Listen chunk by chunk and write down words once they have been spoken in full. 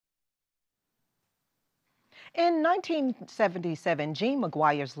In 1977, Gene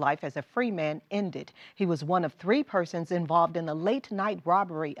McGuire's life as a free man ended. He was one of three persons involved in the late-night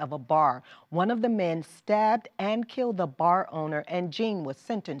robbery of a bar. One of the men stabbed and killed the bar owner, and Gene was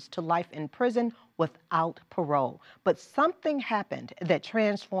sentenced to life in prison without parole. But something happened that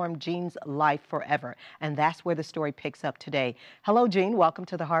transformed Gene's life forever, and that's where the story picks up today. Hello, Gene. Welcome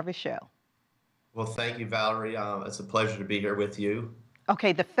to the Harvest Show. Well, thank you, Valerie. It's a pleasure to be here with you.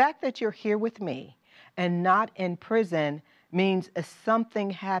 Okay, the fact that you're here with me and not in prison means something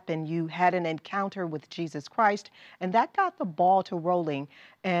happened. You had an encounter with Jesus Christ, and that got the ball to rolling,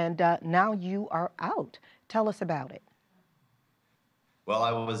 and now you are out. Tell us about it. Well,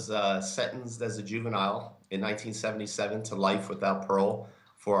 I was sentenced as a juvenile in 1977 to life without parole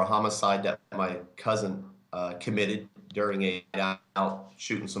for a homicide that my cousin committed during a night out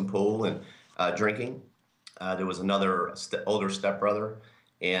shooting some pool and drinking. There was another older stepbrother,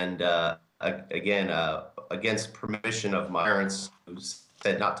 and against permission of my parents who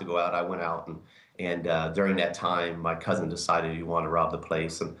said not to go out, I went out, and during that time, my cousin decided he wanted to rob the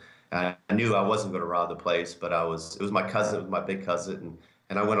place, and I knew I wasn't going to rob the place, but it was my cousin, it was my big cousin,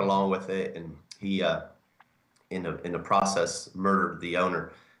 and I went along with it, and he, in the process, murdered the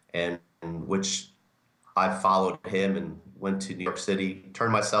owner, and which I followed him and went to New York City,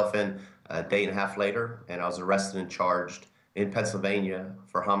 turned myself in a day and a half later, and I was arrested and charged in Pennsylvania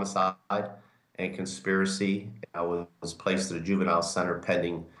for homicide and conspiracy. I was placed at a juvenile center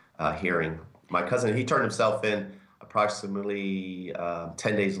pending hearing. My cousin, he turned himself in approximately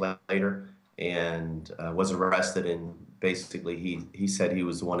 10 days later and was arrested, and basically he said he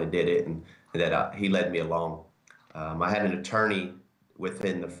was the one that did it, and that he led me along. I had an attorney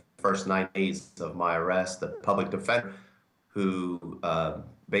within the first 9 days of my arrest, the public defender, who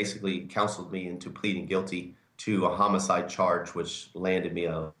basically counseled me into pleading guilty to a homicide charge, which landed me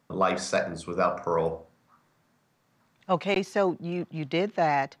a life sentence without parole. Okay, so you did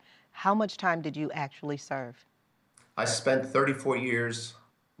that. How much time did you actually serve? I spent 34 years,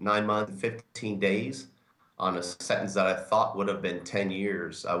 9 months, and 15 days on a sentence that I thought would have been 10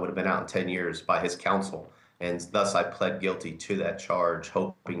 years. I would have been out in 10 years by his counsel. And thus I pled guilty to that charge,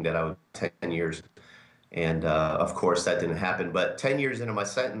 hoping that I would 10 years. And of course, that didn't happen. But 10 years into my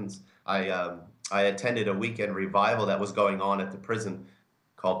sentence, I attended a weekend revival that was going on at the prison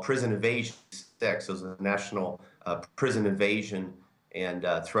called Prison Invasion 6. It was a national prison invasion and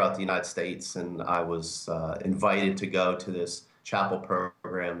throughout the United States. And I was invited to go to this chapel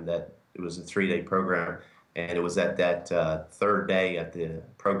program that it was a 3-day program. And it was at that third day at the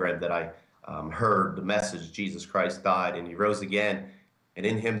program that I heard the message, Jesus Christ died and he rose again, and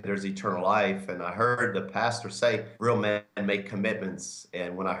in him there's eternal life. And I heard the pastor say, real men make commitments.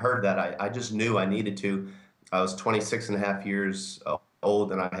 And when I heard that, I just knew I needed to. I was 26 and a half years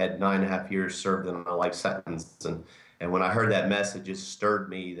old, and I had 9.5 years served in a life sentence. And when I heard that message, it stirred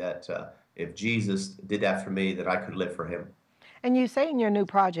me that if Jesus did that for me, that I could live for him. And you say in your new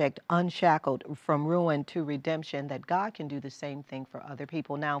project, Unshackled from Ruin to Redemption, that God can do the same thing for other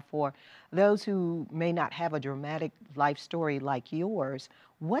people. Now, for those who may not have a dramatic life story like yours,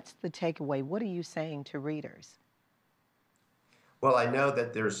 what's the takeaway? What are you saying to readers? Well, I know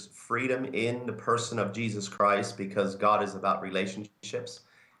that there's freedom in the person of Jesus Christ because God is about relationships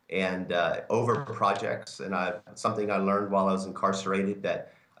and over projects. And something I learned while I was incarcerated,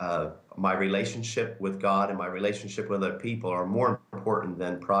 that my relationship with God and my relationship with other people are more important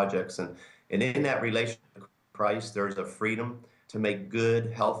than projects. And in that relationship with Christ, there's a freedom to make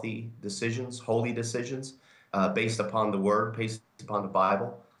good, healthy decisions, holy decisions, based upon the Word, based upon the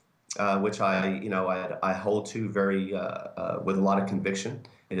Bible, which I hold to very with a lot of conviction.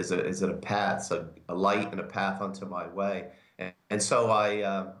 It is a path, so a light and a path unto my way, and so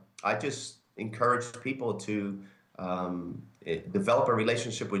I just encourage people to develop a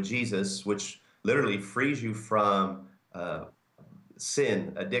relationship with Jesus, which literally frees you from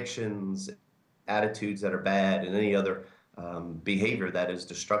sin, addictions, attitudes that are bad, and any other behavior that is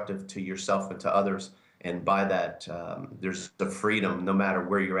destructive to yourself and to others. And by that, there's the freedom no matter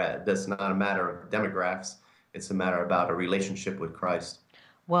where you're at. That's not a matter of demographics. It's a matter about a relationship with Christ.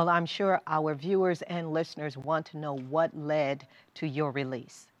 Well, I'm sure our viewers and listeners want to know what led to your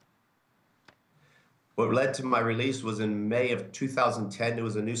release. What led to my release was in May of 2010. There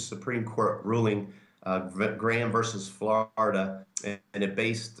was a new Supreme Court ruling, Graham versus Florida, and it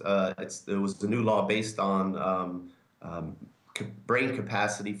was the new law based on brain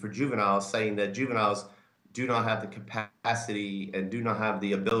capacity for juveniles, saying that juveniles do not have the capacity and do not have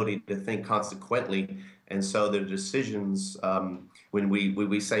the ability to think consequently. And so their decisions, when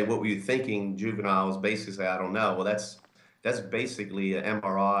we say, what were you thinking, juveniles basically say, I don't know. Well, that's basically an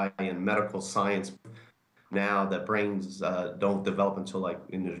MRI and medical science now that brains don't develop until like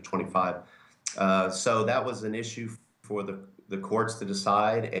into 25. So that was an issue for the courts to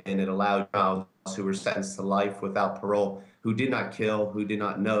decide, and it allowed criminals who were sentenced to life without parole, who did not kill, who did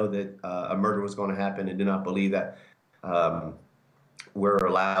not know that a murder was going to happen, and did not believe that, um, were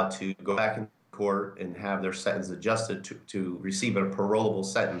allowed to go back in court and have their sentence adjusted to receive a parolable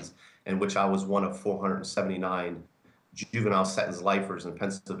sentence, in which I was one of 479 juvenile sentence lifers in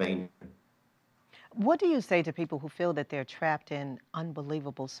Pennsylvania. What do you say to people who feel that they're trapped in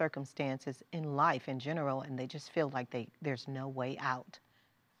unbelievable circumstances in life in general and they just feel like there's no way out?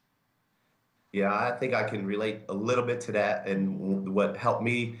 Yeah, I think I can relate a little bit to that. And what helped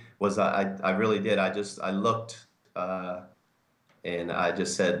me was I really did. I looked and I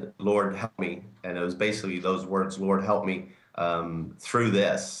just said, Lord, help me. And it was basically those words, Lord, help me through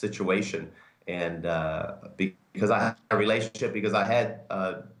this situation. And because I had a relationship, because I had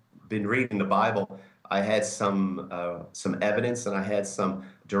been reading the Bible, I had some evidence and I had some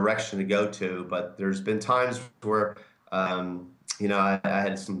direction to go to. But there's been times where I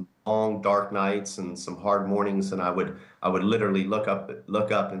had some long dark nights and some hard mornings, and I would literally look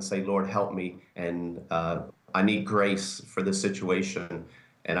up and say, Lord, help me, and I need grace for this situation.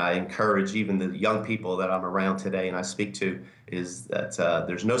 And I encourage even the young people that I'm around today and I speak to, is that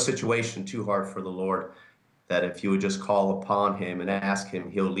there's no situation too hard for the Lord, that if you would just call upon him and ask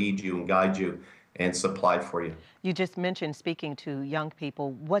him, he'll lead you and guide you and supply for you. You just mentioned speaking to young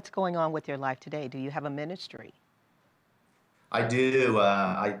people. What's going on with your life today? Do you have a ministry? I do.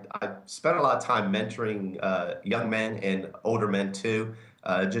 I spent a lot of time mentoring young men and older men too,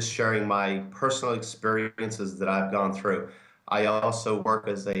 just sharing my personal experiences that I've gone through. I also work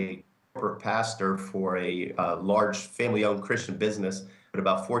as a corporate pastor for a large family-owned Christian business with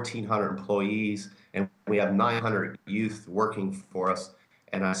about 1,400 employees, and we have 900 youth working for us.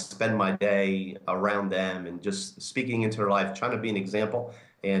 And I spend my day around them and just speaking into their life, trying to be an example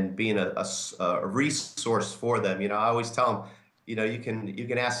and being a resource for them. I always tell them, you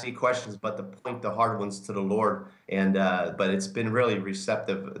can ask me questions, but to point the hard ones to the Lord. And but it's been really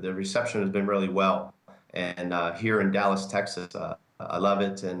receptive. The reception has been really well. And here in Dallas, Texas, I love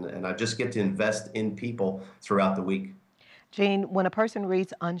it, and I just get to invest in people throughout the week. Gene, when a person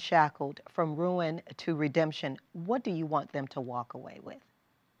reads Unshackled, From Ruin to Redemption, what do you want them to walk away with?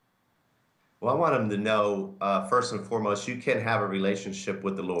 Well, I want them to know, first and foremost, you can have a relationship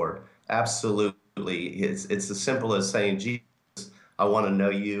with the Lord. Absolutely, it's as simple as saying, Jesus, I want to know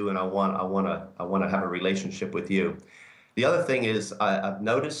you, and I want to have a relationship with you. The other thing is, I've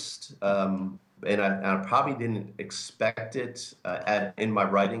noticed, and I probably didn't expect it in my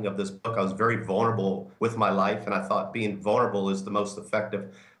writing of this book. I was very vulnerable with my life, and I thought being vulnerable is the most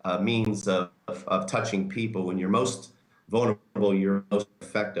effective means of touching people. When you're most vulnerable, you're most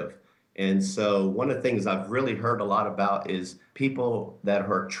effective. And so one of the things I've really heard a lot about is people that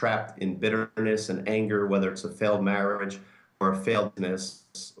are trapped in bitterness and anger, whether it's a failed marriage or a failed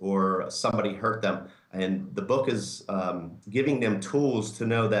business or somebody hurt them. And the book is giving them tools to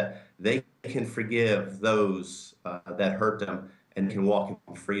know that they can forgive those that hurt them and can walk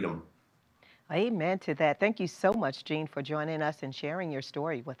in freedom. Amen to that. Thank you so much, Gene, for joining us and sharing your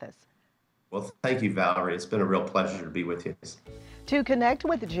story with us. Well, thank you, Valerie. It's been a real pleasure to be with you. To connect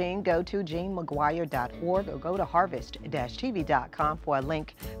with Gene, go to genemcguire.org or go to harvest-tv.com for a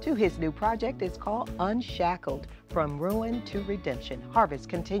link to his new project. It's called Unshackled, From Ruin to Redemption. Harvest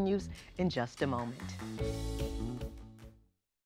continues in just a moment.